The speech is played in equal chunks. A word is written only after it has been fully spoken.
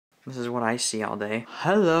This is what I see all day.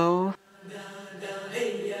 Hello.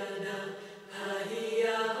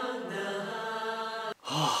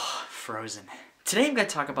 Oh, Frozen. Today I'm going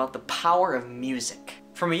to talk about the power of music.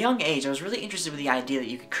 From a young age, I was really interested with the idea that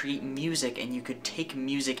you could create music and you could take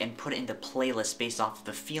music and put it into playlists based off of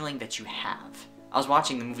the feeling that you have. I was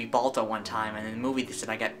watching the movie Balto one time, and in the movie they said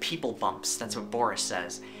I got people bumps. That's what Boris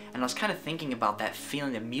says. And I was kind of thinking about that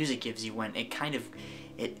feeling that music gives you when it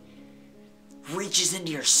reaches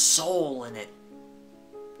into your soul and it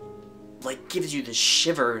like gives you the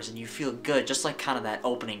shivers and you feel good, just like kind of that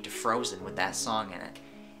opening to Frozen with that song in it.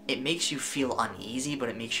 It makes you feel uneasy, but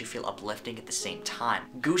it makes you feel uplifting at the same time.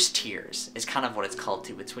 Goose tears is kind of what it's called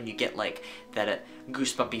too. It's when you get like that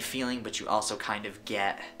goosebumpy feeling, but you also kind of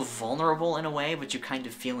get vulnerable in a way, but you kind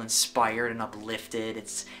of feel inspired and uplifted.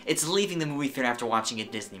 It's leaving the movie theater after watching a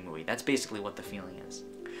Disney movie. That's basically what the feeling is.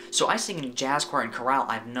 So I sing in jazz choir and chorale.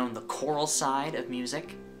 I've known the choral side of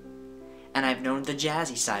music, and I've known the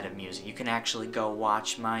jazzy side of music. You can actually go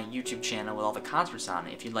watch my YouTube channel with all the concerts on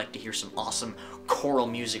it if you'd like to hear some awesome choral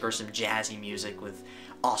music or some jazzy music with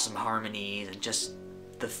awesome harmonies and just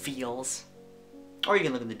the feels. Or you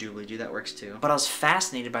can look at the DOOBLYDOO, that works too. But I was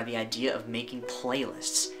fascinated by the idea of making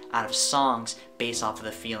playlists out of songs based off of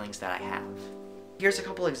the feelings that I have. Here's a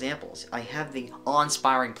couple examples. I have the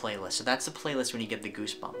awe-inspiring playlist, so that's the playlist when you get the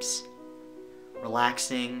goosebumps.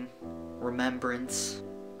 Relaxing, remembrance,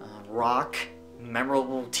 rock,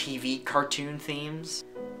 memorable TV cartoon themes.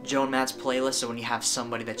 Joe and Matt's playlist, so when you have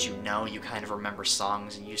somebody that you know, you kind of remember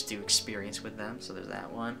songs you used to experience with them, so there's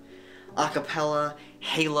that one. Acapella,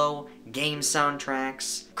 Halo, game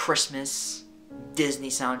soundtracks, Christmas, Disney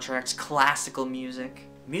soundtracks, classical music.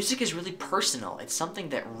 Music is really personal. It's something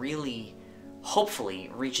that really,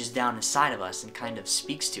 hopefully, reaches down inside of us and kind of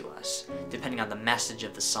speaks to us, depending on the message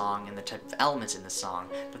of the song and the type of elements in the song,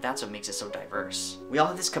 but that's what makes it so diverse. We all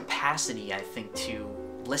have this capacity, I think, to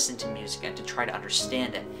listen to music and to try to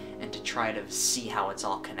understand it and to try to see how it's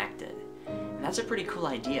all connected. And that's a pretty cool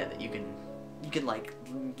idea, that you can like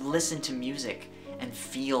listen to music and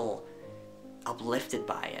feel uplifted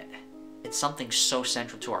by it. It's something so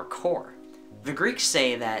central to our core. The Greeks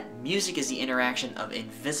say that music is the interaction of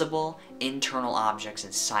invisible, internal objects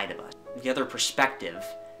inside of us. The other perspective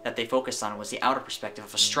that they focused on was the outer perspective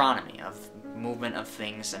of astronomy, of movement of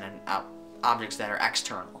things and objects that are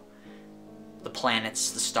external. The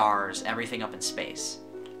planets, the stars, everything up in space.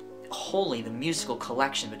 Wholly, the musical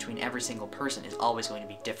collection between every single person is always going to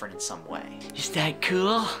be different in some way. Is that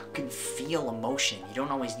cool? You can feel emotion. You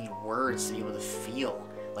don't always need words to be able to feel.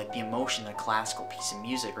 Like the emotion in a classical piece of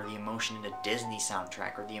music, or the emotion in a Disney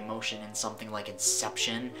soundtrack, or the emotion in something like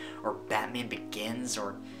Inception, or Batman Begins,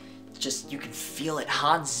 or just, you can feel it.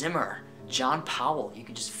 Hans Zimmer, John Powell, you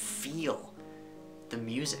can just feel the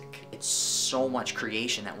music. It's so much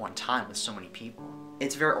creation at one time with so many people.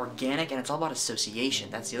 It's very organic, and it's all about association.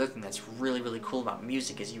 That's the other thing that's really, really cool about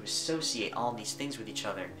music, is you associate all these things with each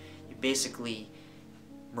other. You basically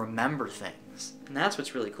remember things. And that's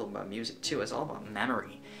what's really cool about music too. It's all about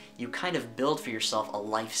memory. You kind of build for yourself a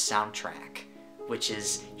life soundtrack, which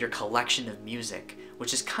is your collection of music,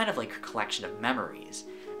 which is kind of like your collection of memories.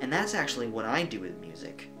 And that's actually what I do with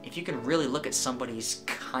music. If you can really look at somebody's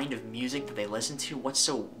kind of music that they listen to, what's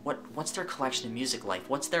their collection of music like?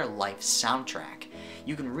 What's their life soundtrack?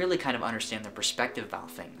 You can really kind of understand their perspective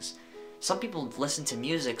about things. Some people listen to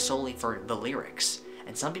music solely for the lyrics,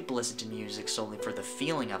 and some people listen to music solely for the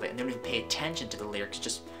feeling of it, and they don't even pay attention to the lyrics,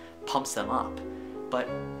 just pumps them up. But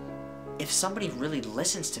if somebody really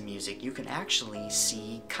listens to music, you can actually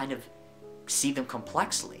see them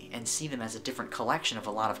complexly and see them as a different collection of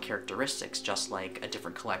a lot of characteristics, just like a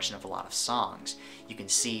different collection of a lot of songs. You can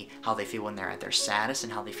see how they feel when they're at their saddest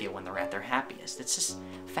and how they feel when they're at their happiest. It's just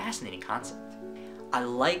a fascinating concept. I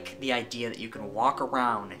like the idea that you can walk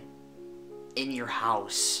around in your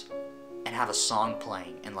house and have a song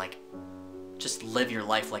playing and like just live your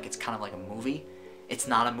life like it's kind of like a movie. It's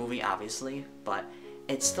not a movie, obviously, but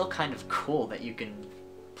it's still kind of cool that you can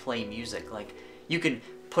play music. Like, you can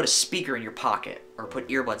put a speaker in your pocket or put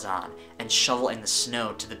earbuds on and shovel in the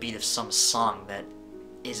snow to the beat of some song that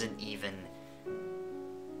isn't even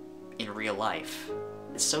in real life.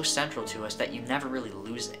 It's so central to us that you never really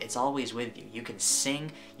lose it. It's always with you. You can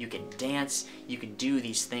sing, you can dance, you can do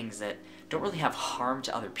these things that don't really have harm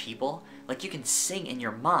to other people. Like, you can sing in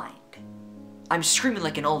your mind. I'm screaming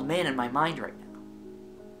like an old man in my mind right now.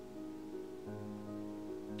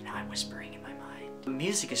 Now I'm whispering in my mind.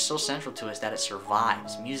 Music is so central to us that it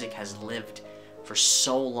survives. Music has lived for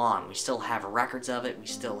so long. We still have records of it. We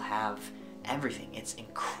still have everything. It's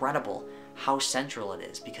incredible how central it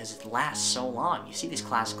is because it lasts so long. You see these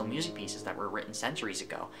classical music pieces that were written centuries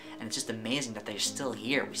ago, and it's just amazing that they're still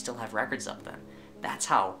here. We still have records of them. That's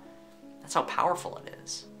how powerful it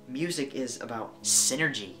is. Music is about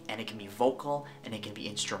synergy, and it can be vocal, and it can be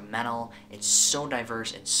instrumental. It's so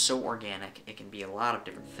diverse and so organic. It can be a lot of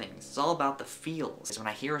different things. It's all about the feels. Because when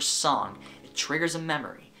I hear a song, it triggers a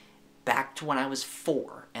memory back to when I was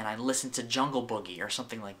 4, and I listened to Jungle Boogie or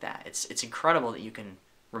something like that. It's incredible that you can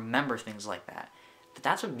remember things like that. But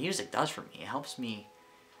that's what music does for me. It helps me,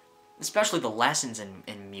 especially the lessons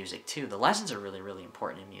in music too. The lessons are really, really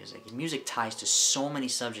important in music. Music ties to so many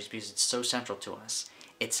subjects because it's so central to us.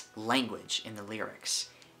 It's language in the lyrics.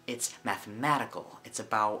 It's mathematical. It's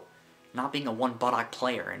about not being a one-buttock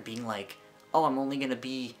player and being like, oh, I'm only gonna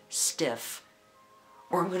be stiff,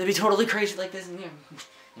 or I'm gonna be totally crazy like this and here.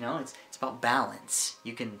 You know, it's about balance.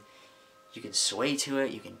 You can sway to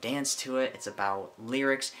it, you can dance to it. It's about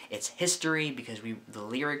lyrics. It's history because the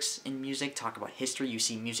lyrics in music talk about history. You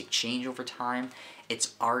see music change over time.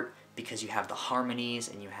 It's art because you have the harmonies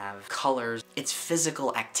and you have colors. It's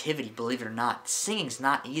physical activity, believe it or not. Singing's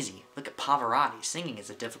not easy. Look at Pavarotti. Singing is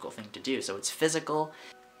a difficult thing to do. So it's physical.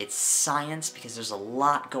 It's science because there's a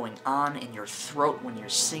lot going on in your throat when you're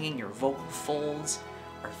singing. Your vocal folds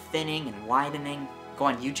are thinning and widening. Go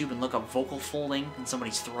on YouTube and look up vocal folding in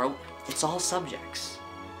somebody's throat. It's all subjects.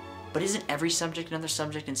 But isn't every subject another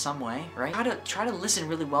subject in some way, right? Try to listen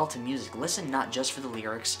really well to music. Listen not just for the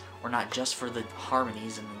lyrics or not just for the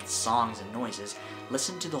harmonies and the songs and noises.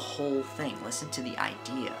 Listen to the whole thing. Listen to the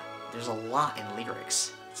idea. There's a lot in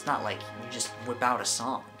lyrics. It's not like you just whip out a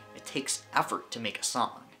song. It takes effort to make a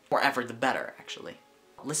song. More effort the better, actually.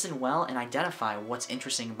 Listen well and identify what's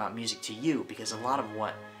interesting about music to you, because a lot of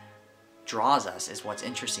what draws us is what's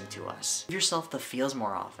interesting to us. Give yourself the feels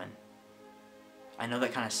more often. I know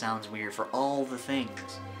that kind of sounds weird for all the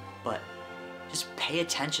things, but just pay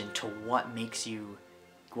attention to what gives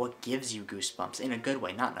you goosebumps in a good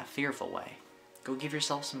way, not in a fearful way. Go give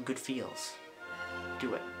yourself some good feels.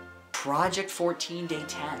 Do it. Project 14, day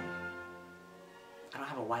 10. I don't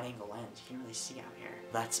have a wide angle lens, you can't really see out here.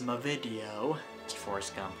 That's my video. It's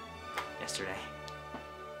Forrest Gump, yesterday.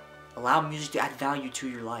 Allow music to add value to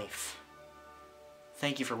your life.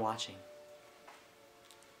 Thank you for watching.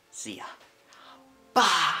 See ya.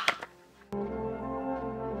 Bah!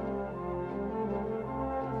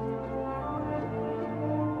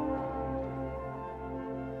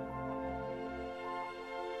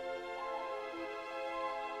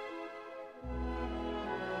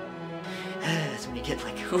 That's when you get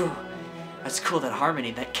like, ooh, that's cool, that harmony,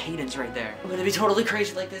 that cadence right there. I'm gonna be totally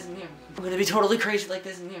crazy like this in here. I'm gonna be totally crazy like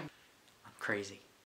this in here. I'm crazy.